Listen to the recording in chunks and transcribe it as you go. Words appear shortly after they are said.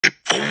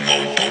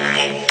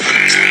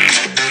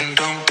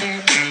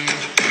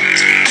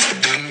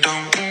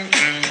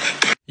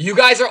You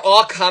guys are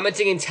all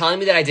commenting and telling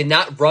me that I did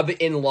not rub it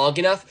in long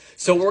enough.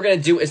 So what we're going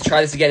to do is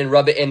try this again and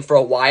rub it in for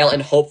a while.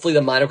 And hopefully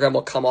the monogram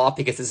will come off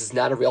because this is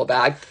not a real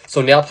bag.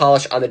 So nail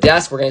polish on the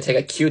desk. We're going to take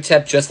a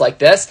Q-tip just like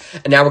this.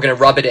 And now we're going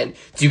to rub it in.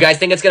 Do you guys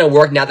think it's going to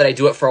work now that I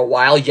do it for a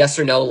while? Yes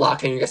or no?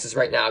 Lock in your guesses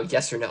right now.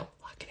 Yes or no?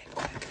 Lock it in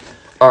quick.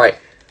 All right.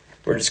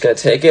 We're just going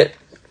to take it.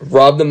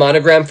 Rub the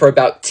monogram for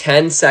about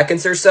 10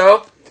 seconds or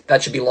so.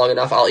 That should be long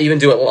enough. I'll even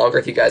do it longer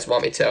if you guys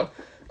want me to.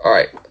 All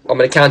right. I'm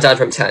going to count down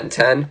from 10.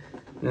 10.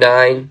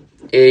 9,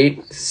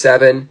 8,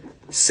 7,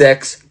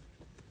 6.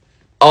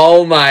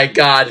 Oh my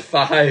God.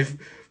 5,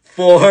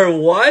 4,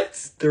 what?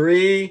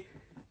 3,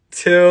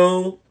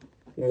 2,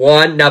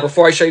 1. Now,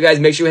 before I show you guys,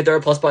 make sure you hit the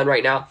red plus button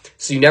right now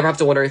so you never have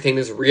to wonder if anything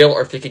is real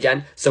or fake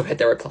again. So hit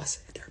the red plus.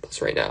 Hit the red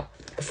plus right now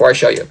before I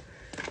show you.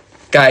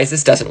 Guys,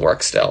 this doesn't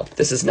work still.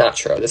 This is not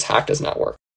true. This hack does not work.